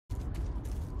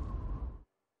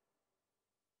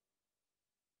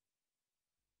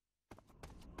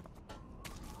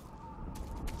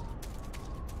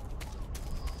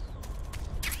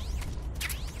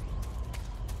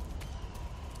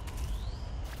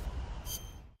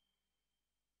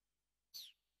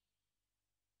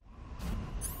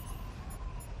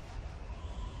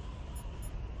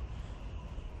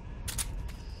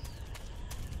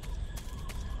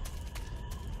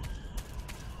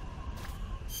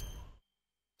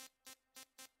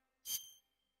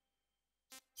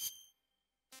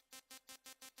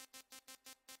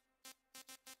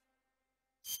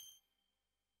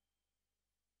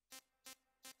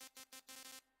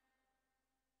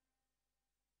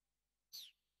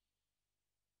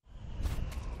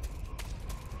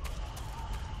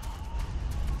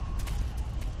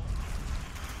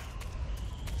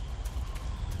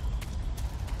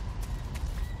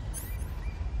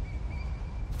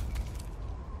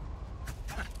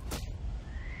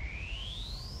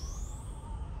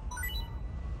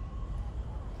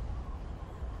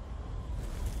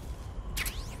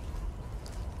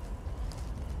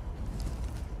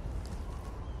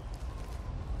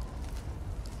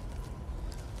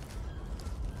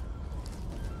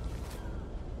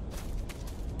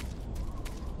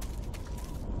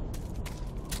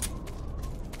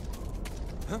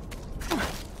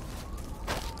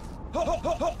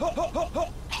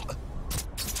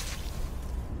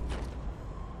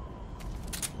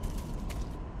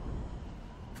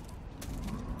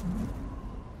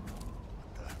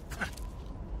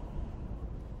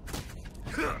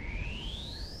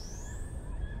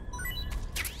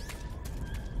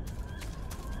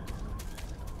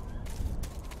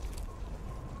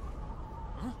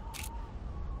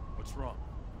What's wrong?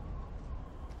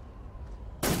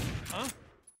 Huh?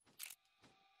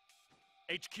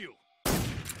 HQ.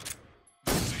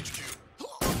 This is HQ.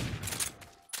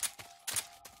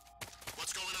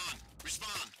 What's going on?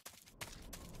 Respond.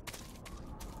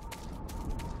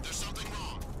 There's something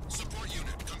wrong. Support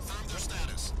unit, confirm their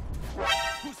status.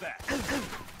 Who's that?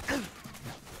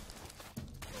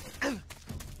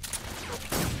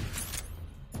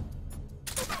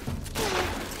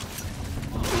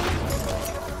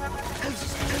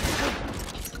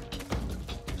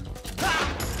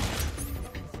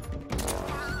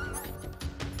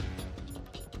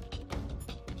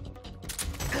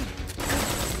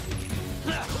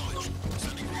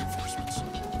 Sending reinforcements.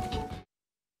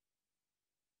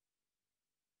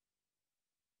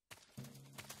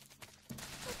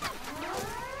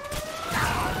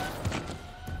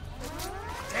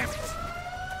 Damn it!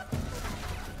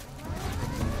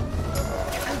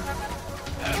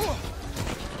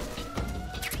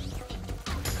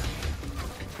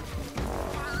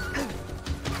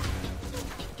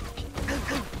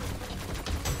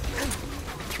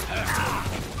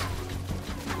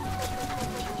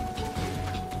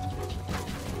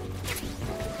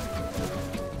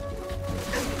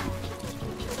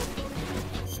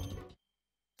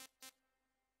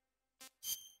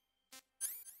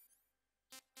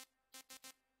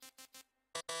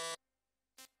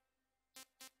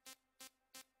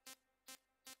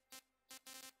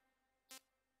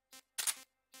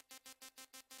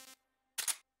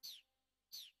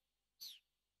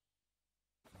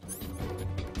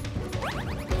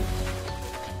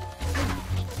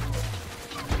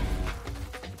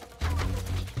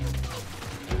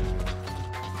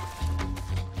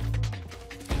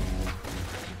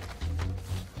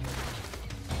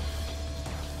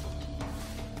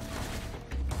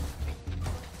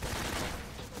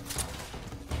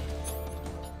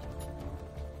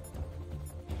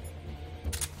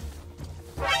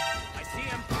 I see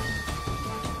him.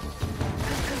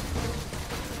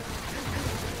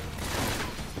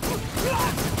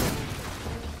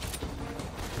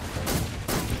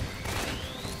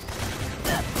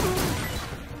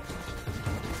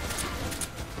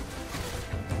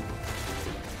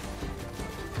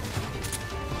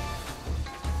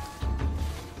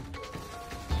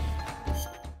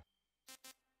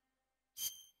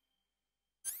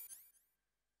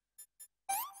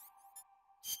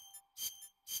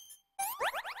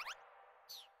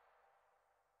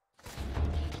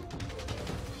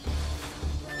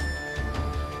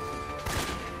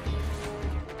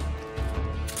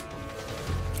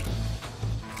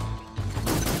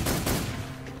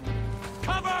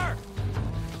 Cover!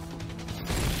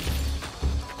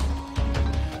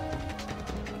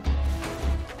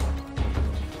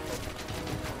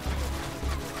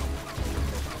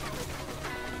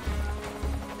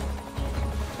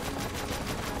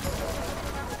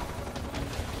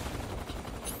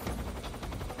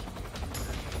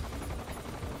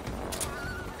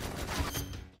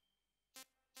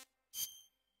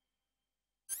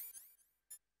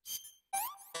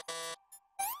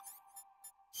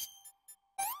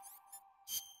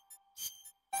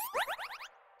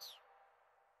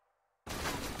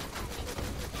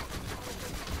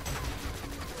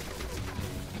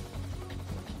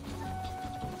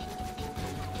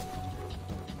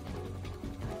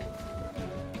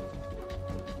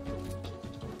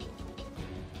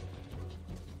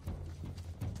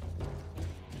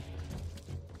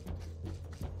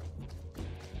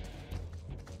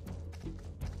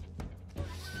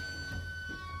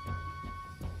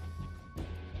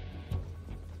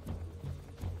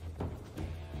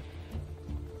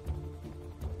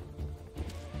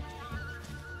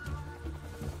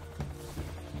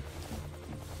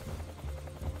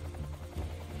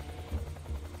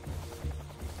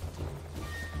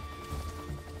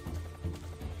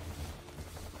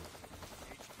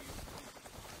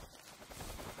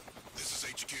 This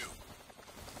is HQ.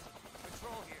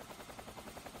 Control here.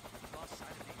 Lost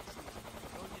sight of the intruder.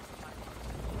 Don't use the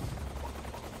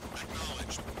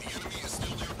Acknowledged. The enemy is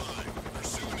still nearby.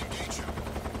 Pursue and engage him.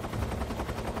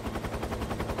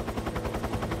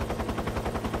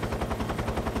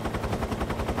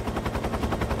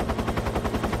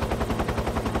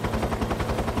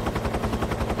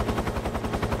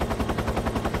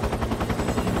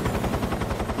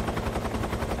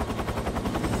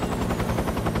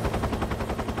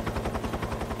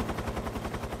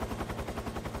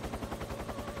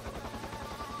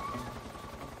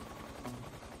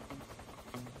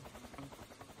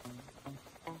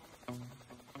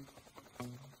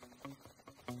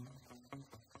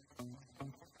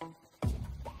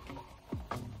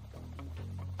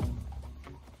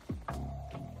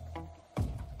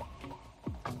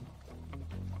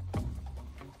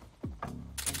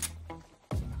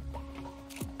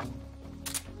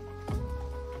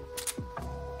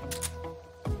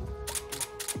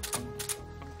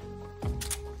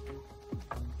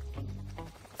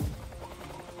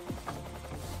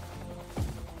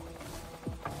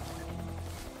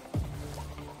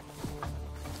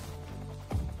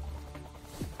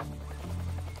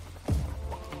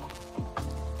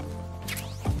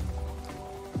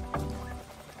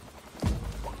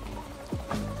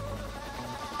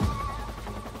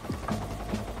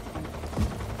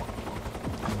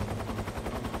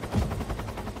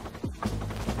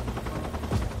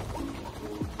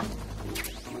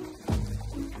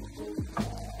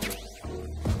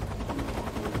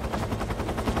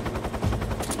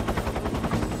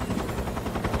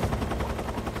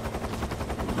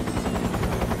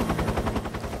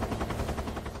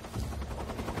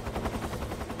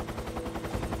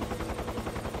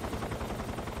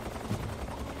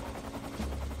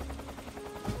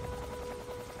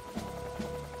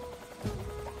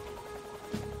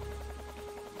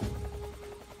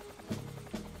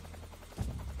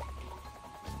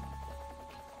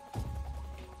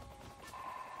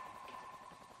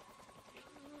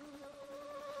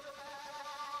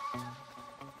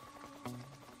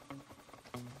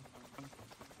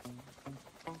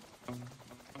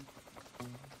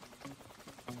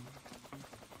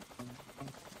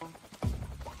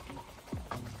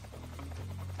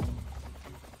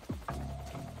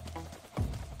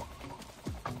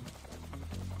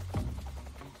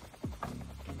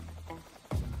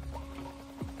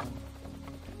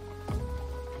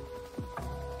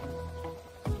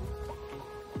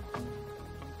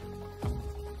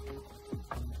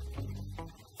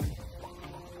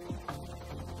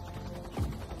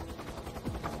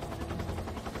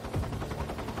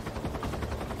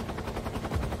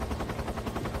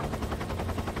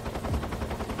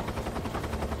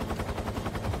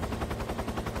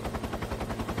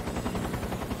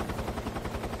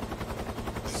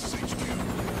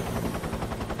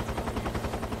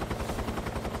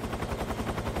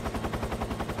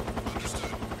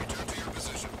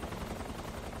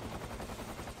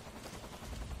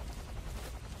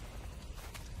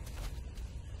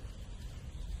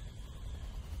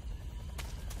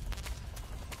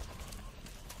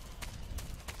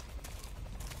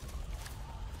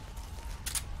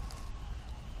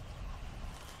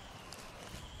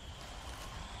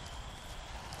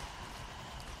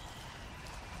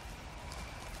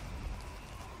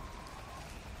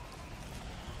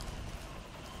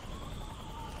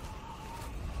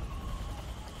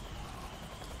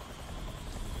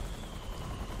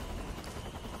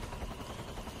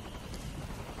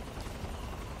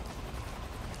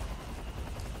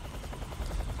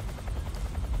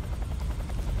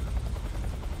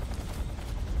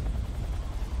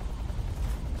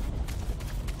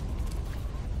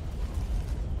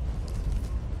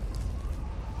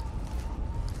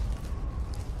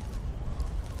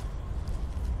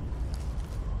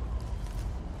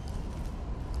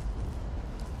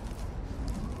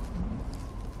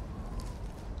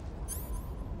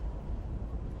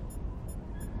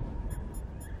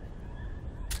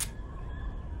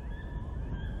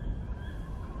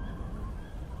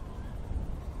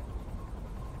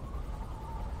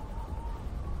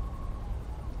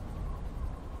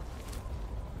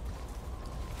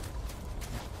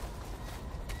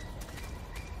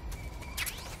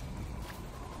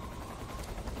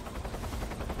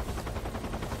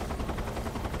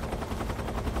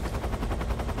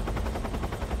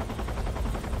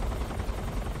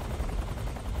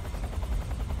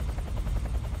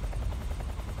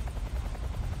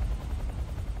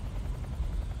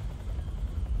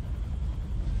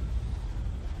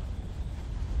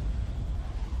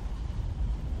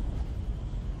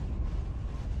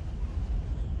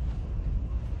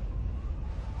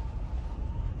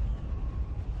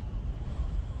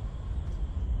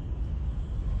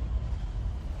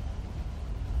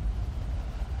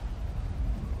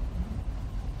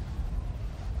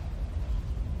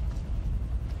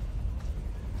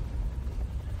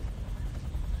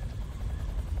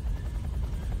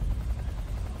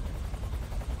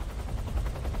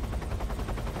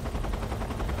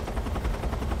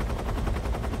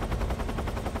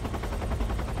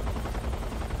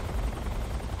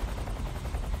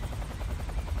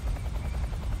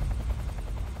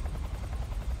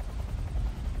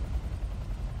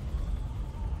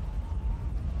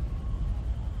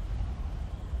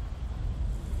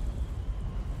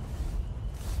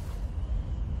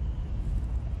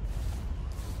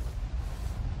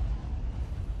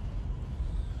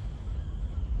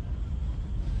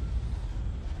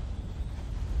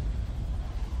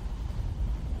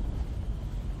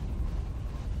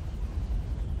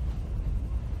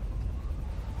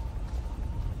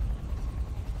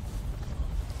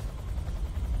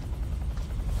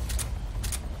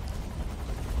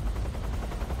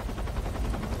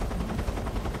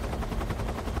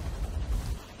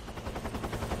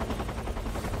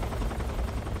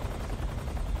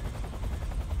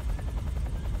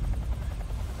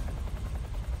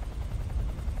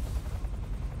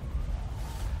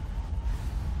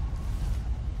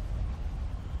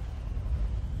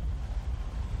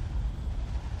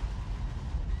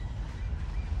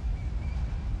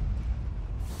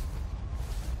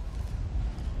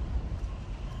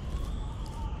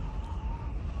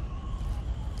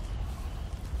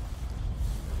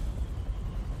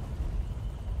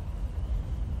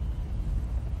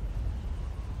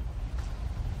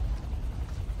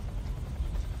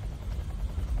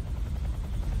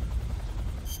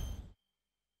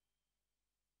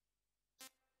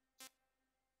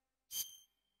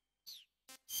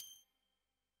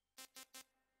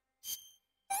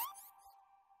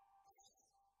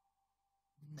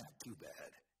 Too bad.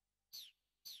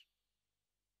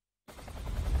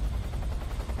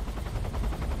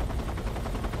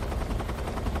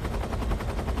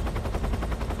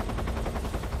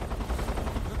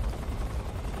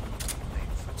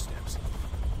 Faint footsteps.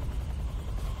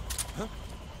 Huh?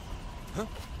 Huh?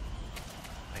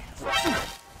 Faint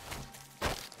footsteps.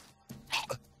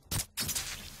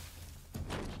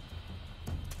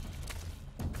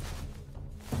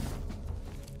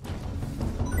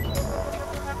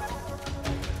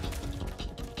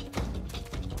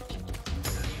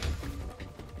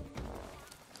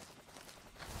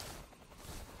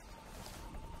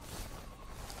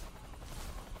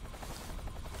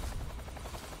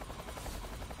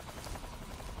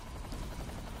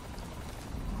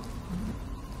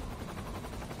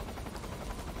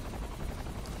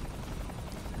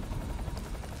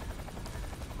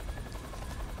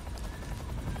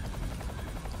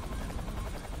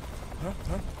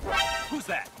 Who's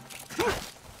that?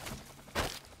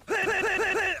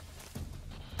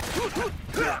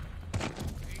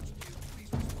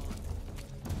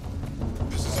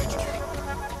 This is HQ.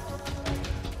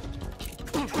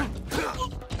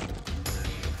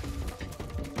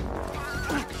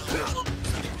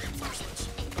 Sending reinforcements.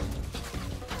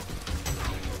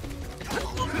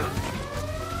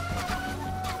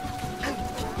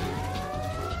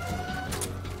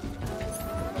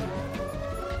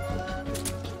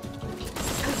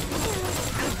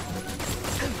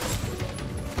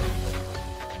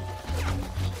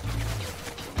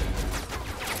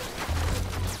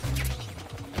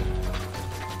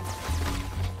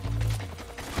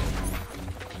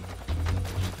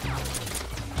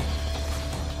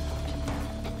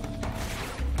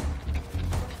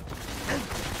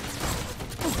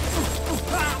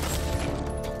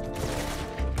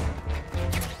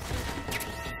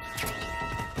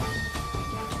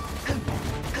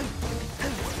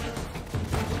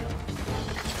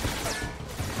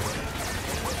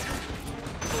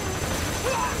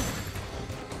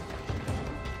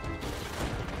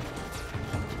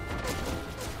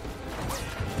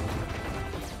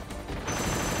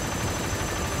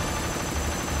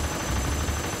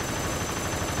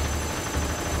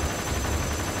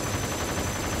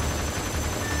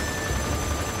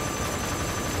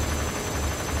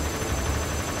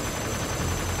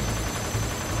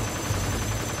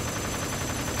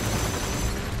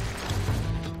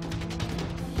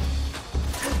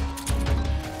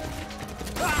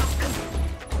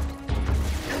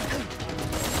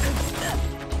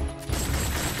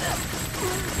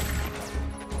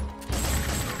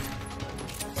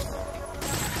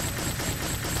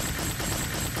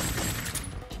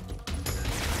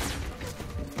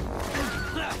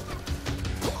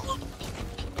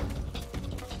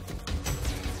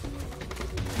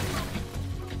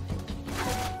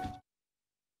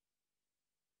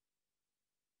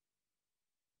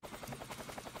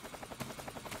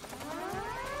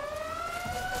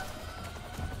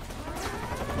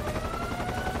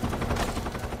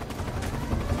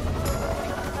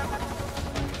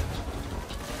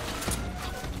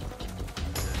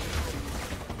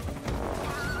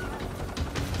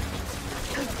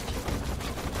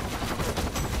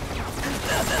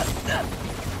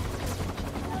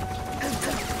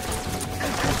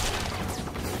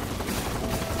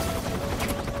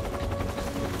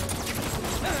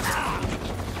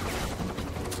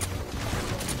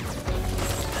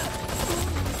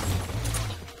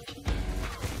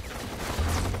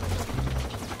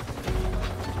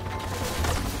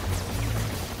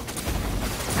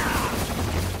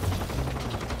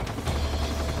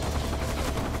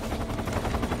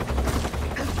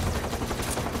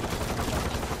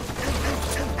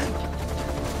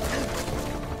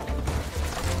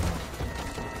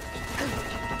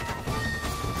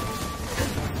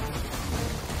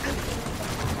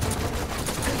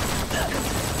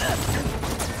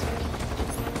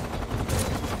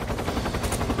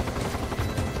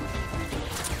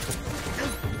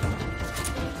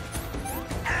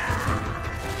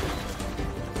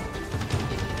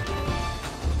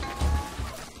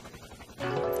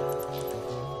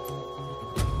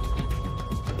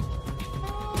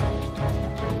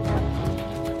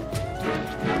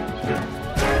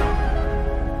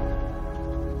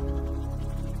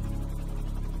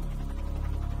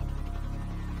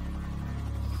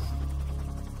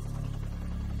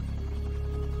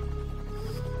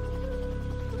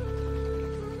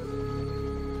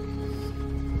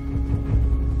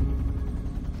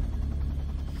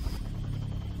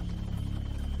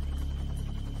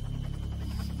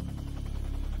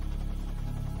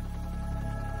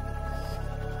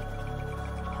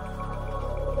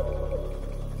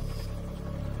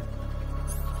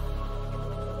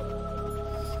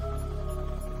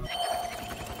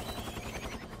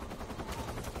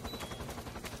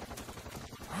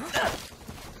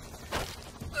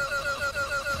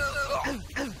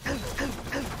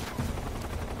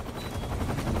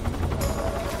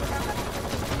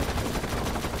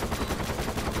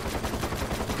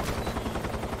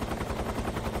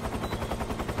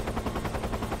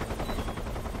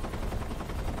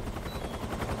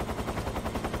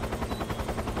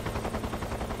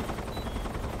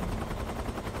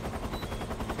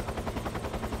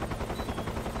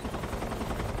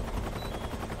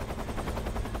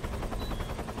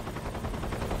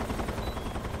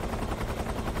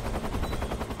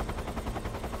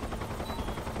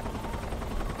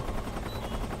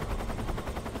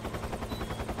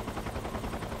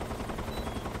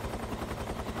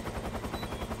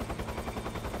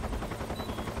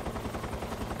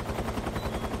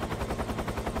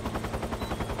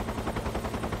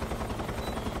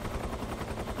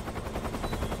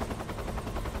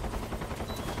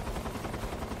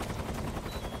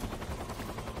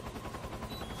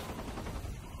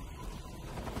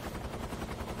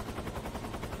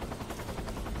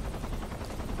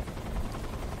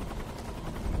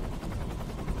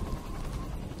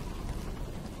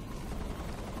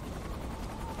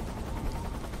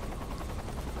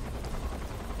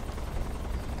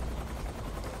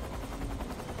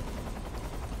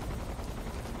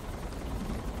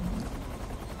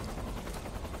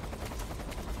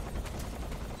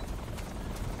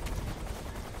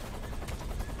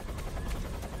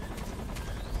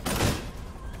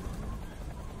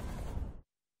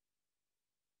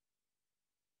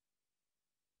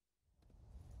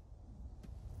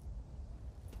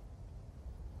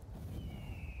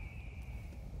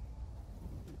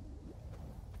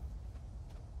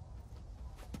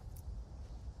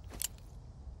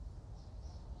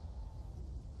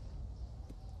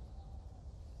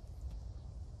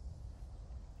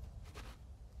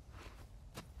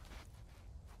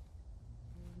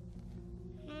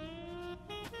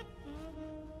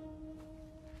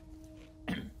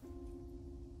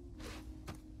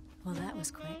 was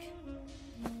quick.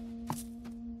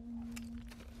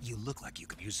 You look like you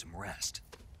could use some rest.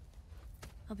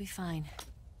 I'll be fine.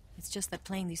 It's just that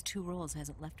playing these 2 roles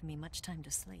hasn't left me much time to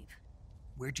sleep.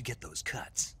 Where'd you get those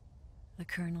cuts? The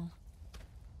Colonel.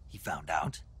 He found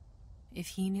out? If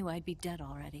he knew, I'd be dead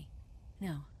already.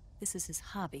 No, this is his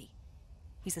hobby.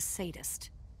 He's a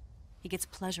sadist. He gets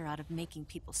pleasure out of making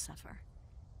people suffer.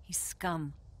 He's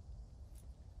scum.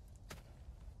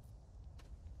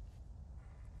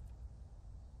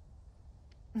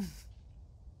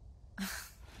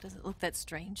 Does it look that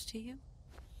strange to you?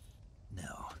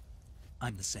 No.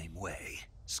 I'm the same way.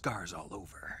 Scars all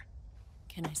over.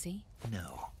 Can I see?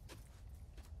 No.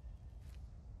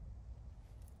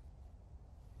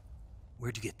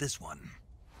 Where'd you get this one?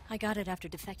 I got it after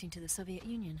defecting to the Soviet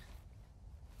Union.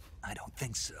 I don't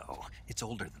think so. It's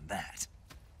older than that.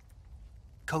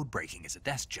 Code breaking is a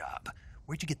desk job.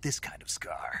 Where'd you get this kind of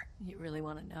scar? You really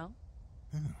want to know?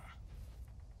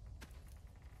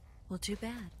 Well, too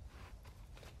bad.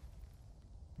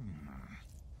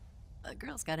 A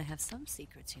girl's gotta have some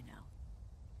secrets, you know.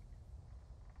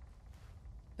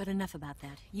 But enough about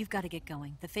that. You've got to get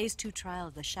going. The Phase 2 trial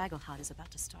of the Shagohod is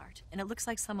about to start, and it looks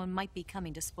like someone might be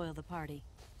coming to spoil the party.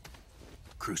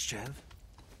 Khrushchev?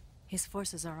 His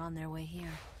forces are on their way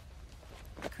here.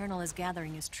 The Colonel is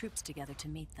gathering his troops together to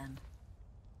meet them.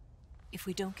 If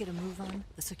we don't get a move on,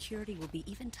 the security will be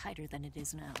even tighter than it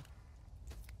is now.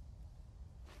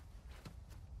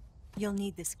 You'll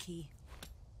need this key.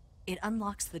 It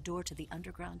unlocks the door to the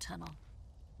underground tunnel.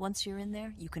 Once you're in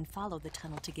there, you can follow the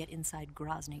tunnel to get inside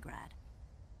Groznygrad.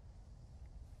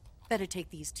 Better take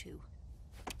these 2.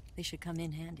 They should come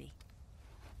in handy.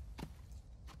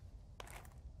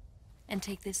 And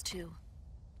take this too.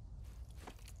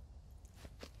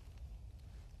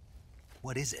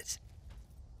 What is it?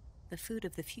 The food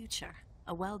of the future.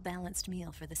 A well-balanced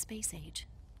meal for the space age.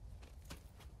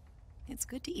 It's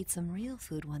good to eat some real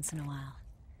food once in a while.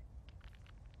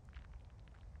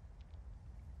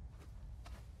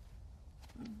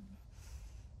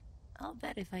 I'll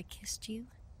bet if I kissed you,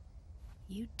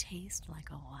 you'd taste like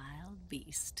a wild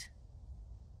beast.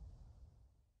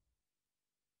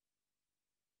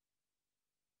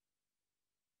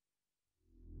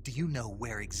 Do you know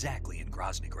where exactly in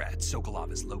Groznygrad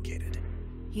Sokolov is located?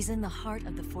 He's in the heart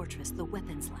of the fortress, the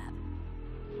weapons lab.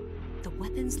 The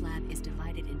weapons lab is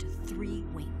divided into 3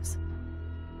 wings.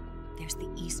 There's the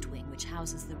East Wing, which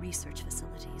houses the research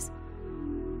facilities.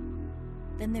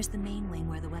 Then there's the main wing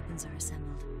where the weapons are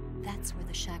assembled. That's where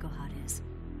the Shagohod is.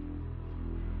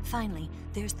 Finally,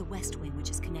 there's the West Wing, which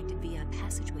is connected via a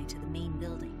passageway to the main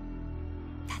building.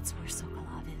 That's where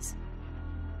Sokolov is.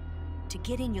 To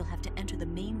get in, you'll have to enter the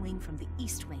main wing from the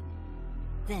East Wing.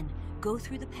 Then, go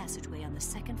through the passageway on the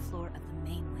 2nd floor of the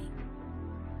main wing.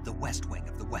 The West Wing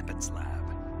of the weapons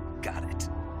lab. Got it.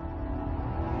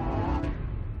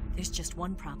 There's just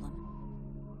one problem.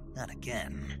 Not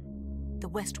again. The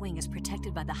West Wing is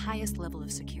protected by the highest level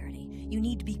of security. You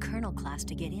need to be Colonel class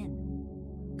to get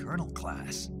in. Colonel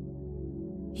class?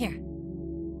 Here,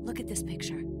 look at this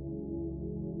picture.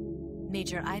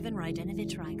 Major Ivan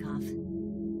Rydenovich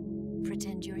Rykov.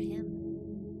 Pretend you're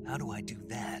him. How do I do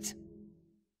that?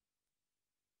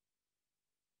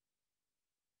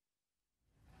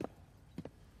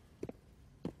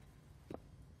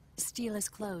 Steal his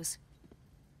clothes.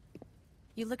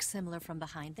 You look similar from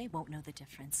behind. They won't know the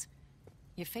difference.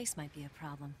 Your face might be a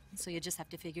problem, so you just have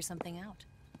to figure something out.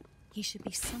 He should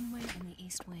be somewhere in the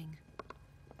East Wing.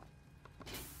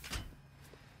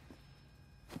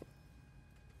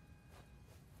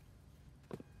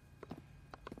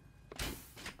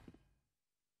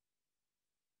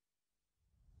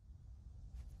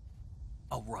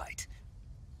 All right.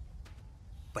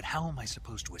 But how am I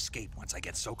supposed to escape once I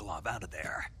get Sokolov out of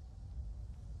there?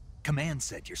 Command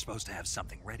said you're supposed to have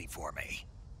something ready for me.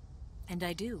 And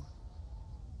I do.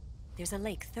 There's a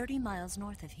lake 30 miles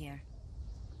north of here.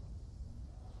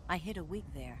 I hid a wig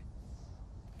there.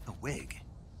 A wig?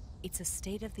 It's a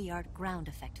state-of-the-art ground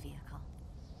effect vehicle.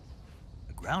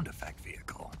 A ground effect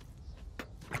vehicle?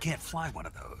 I can't fly one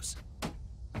of those.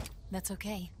 That's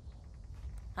okay.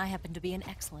 I happen to be an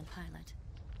excellent pilot.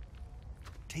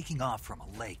 Taking off from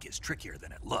a lake is trickier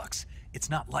than it looks. It's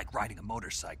not like riding a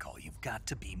motorcycle. You've got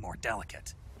to be more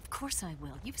delicate. Of course I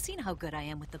will. You've seen how good I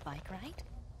am with the bike, right?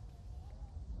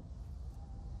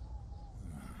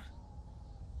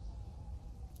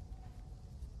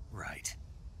 Right.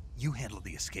 You handle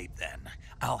the escape then.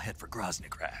 I'll head for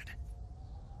Groznygrad.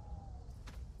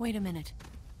 Wait a minute.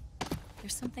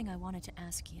 There's something I wanted to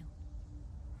ask you.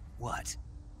 What?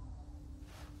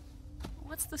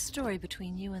 What's the story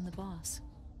between you and the boss?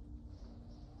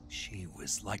 She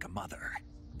was like a mother.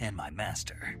 And my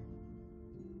master.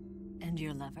 And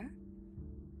your lover?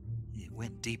 It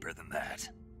went deeper than that.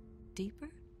 Deeper?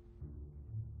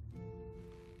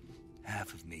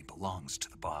 Half of me belongs to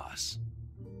the boss.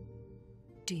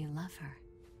 Do you love her?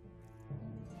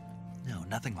 No,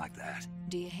 nothing like that.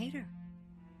 Do you hate her?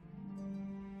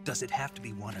 Does it have to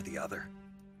be one or the other?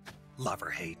 Love or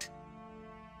hate?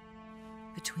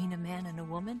 Between a man and a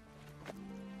woman?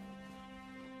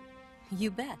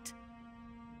 You bet.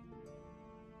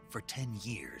 For 10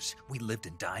 years, we lived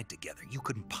and died together. You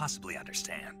couldn't possibly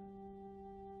understand.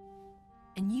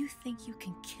 And you think you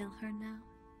can kill her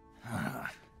now?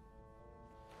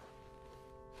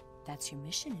 That's your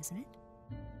mission, isn't it?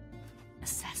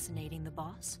 Assassinating the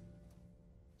boss?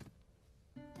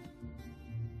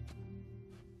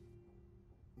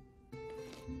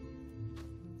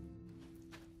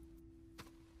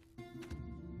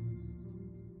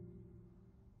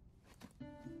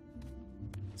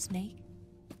 Snake?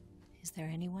 Is there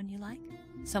anyone you like?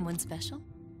 Someone special?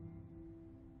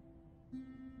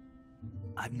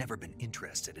 I've never been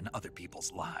interested in other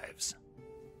people's lives.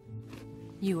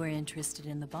 You were interested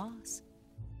in the boss.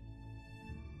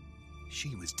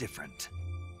 She was different.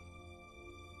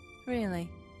 Really?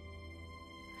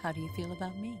 How do you feel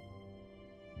about me?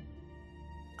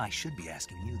 I should be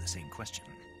asking you the same question.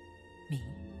 Me?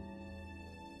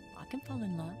 I can fall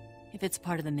in love if it's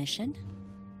part of the mission.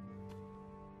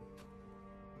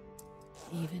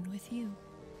 Even with you.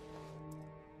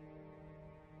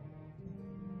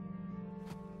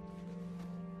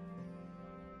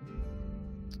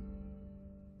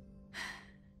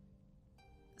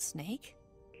 Snake?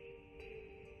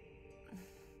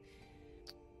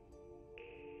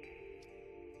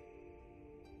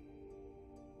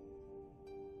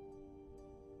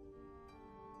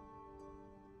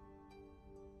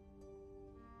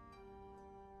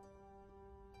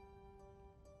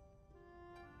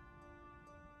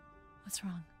 What's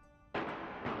wrong?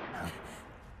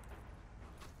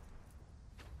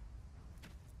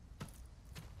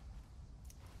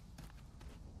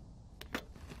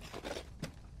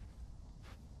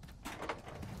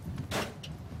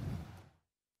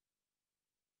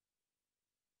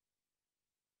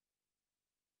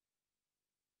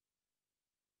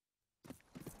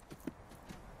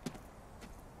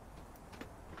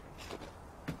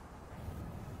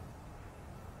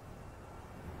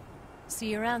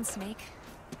 See you around, Snake.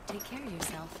 Take care of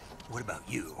yourself. What about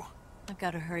you? I've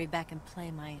got to hurry back and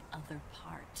play my other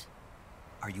part.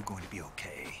 Are you going to be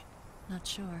okay? Not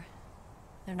sure.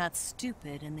 They're not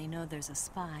stupid, and they know there's a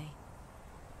spy.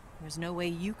 There's no way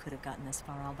you could have gotten this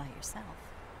far all by yourself.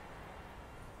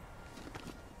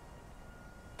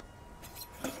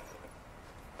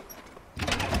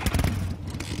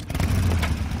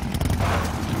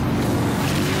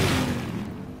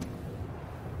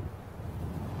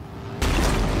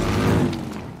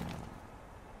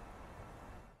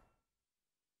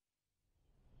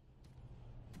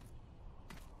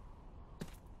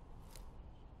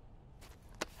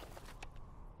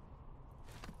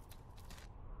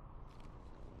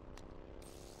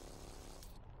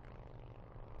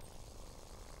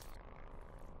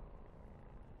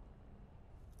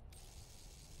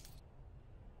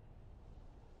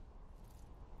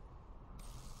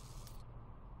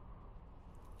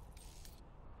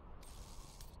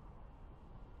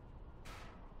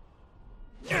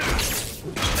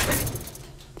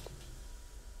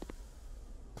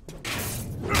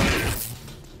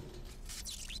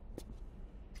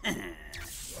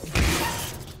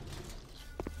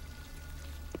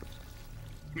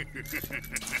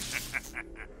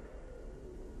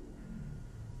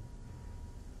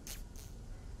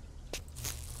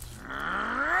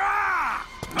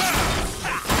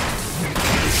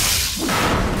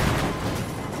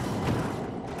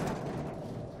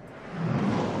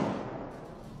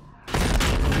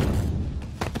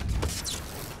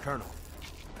 Colonel.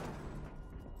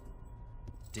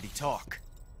 Did he talk?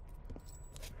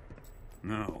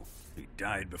 No. He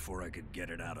died before I could get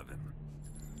it out of him.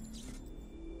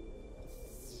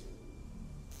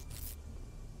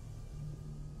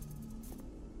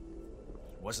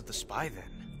 Wasn't the spy then?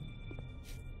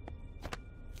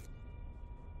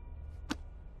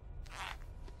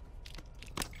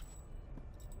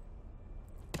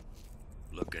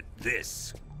 Look at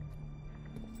this.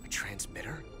 A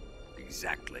transmitter?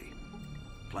 Exactly.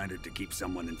 Planted to keep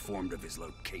someone informed of his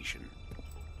location.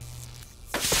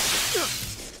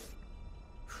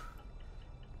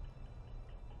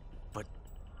 But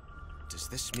does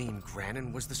this mean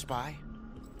Grannon was the spy?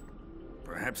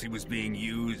 Perhaps he was being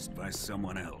used by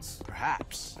someone else.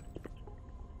 Perhaps.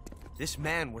 This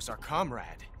man was our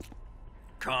comrade.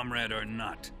 Comrade or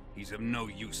not, He's of no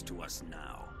use to us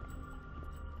now.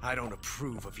 I don't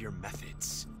approve of your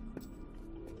methods.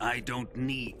 I don't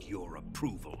need your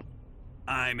approval.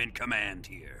 I'm in command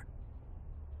here.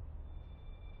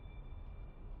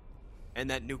 And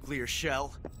that nuclear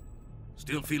shell?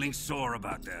 Still feeling sore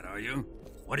about that, are you?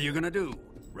 What are you gonna do?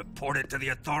 Report it to the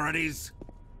authorities?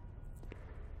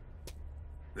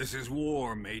 This is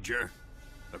war, Major.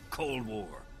 A Cold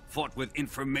War, fought with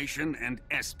information and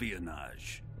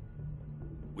espionage.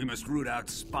 We must root out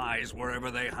spies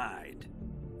wherever they hide.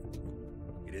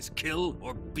 It is kill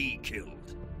or be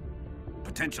killed.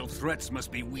 Potential threats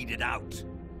must be weeded out.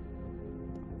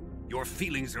 Your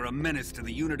feelings are a menace to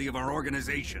the unity of our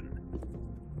organization.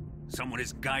 Someone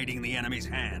is guiding the enemy's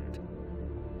hand.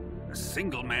 A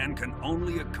single man can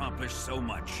only accomplish so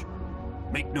much.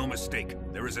 Make no mistake,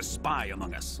 there is a spy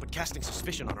among us. But casting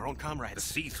suspicion on our own The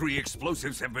comrades. C3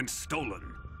 explosives have been stolen.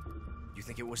 You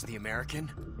think it was the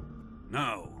American?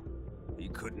 No, he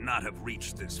could not have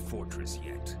reached this fortress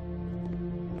yet.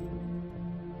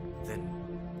 Then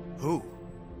who?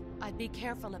 I'd be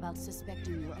careful about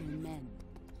suspecting your own men.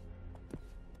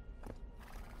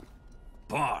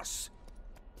 Boss,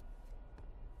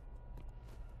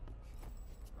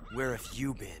 Where have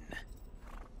you been?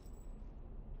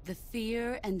 The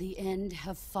fear and the end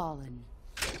have fallen.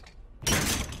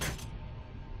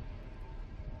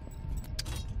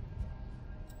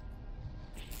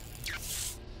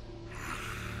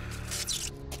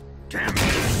 damn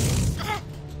it!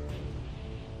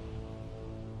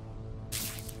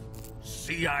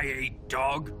 CIA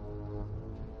dog?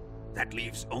 That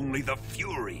leaves only the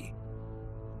Fury.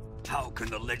 How can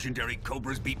the legendary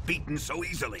Cobras be beaten so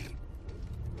easily?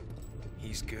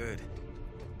 He's good.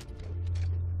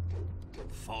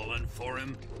 Fallen for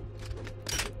him?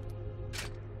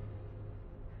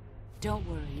 Don't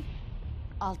worry.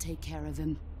 I'll take care of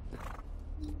him.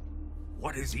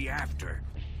 What is he after?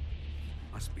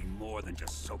 Must be more than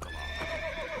just Sokolov.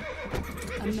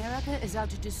 America is out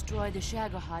to destroy the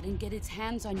Shagohod and get its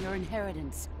hands on your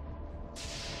inheritance.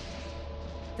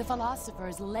 The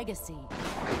philosopher's legacy.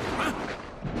 Huh?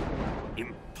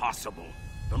 Impossible.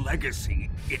 The legacy,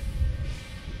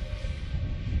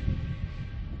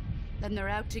 Then they're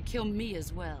out to kill me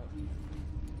as well.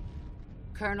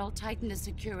 Colonel, tighten the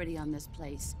security on this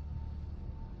place.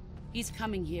 He's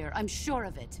coming here, I'm sure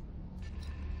of it.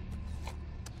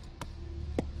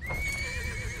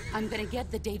 I'm gonna get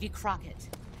the Davy Crockett.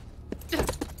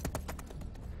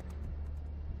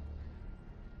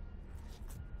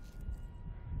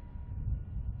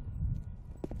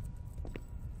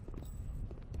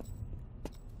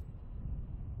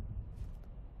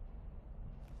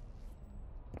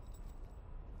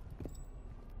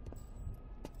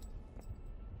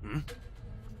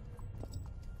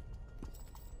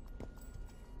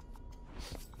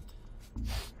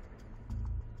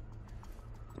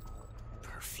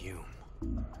 Perfume.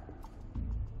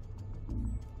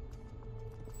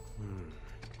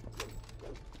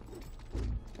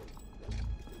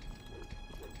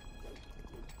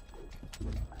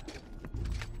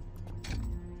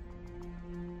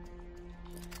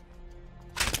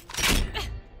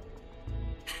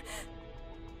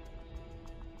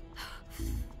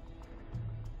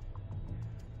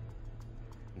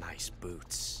 Nice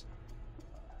boots.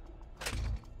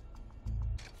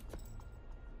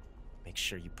 Make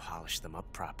sure you polish them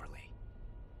up properly.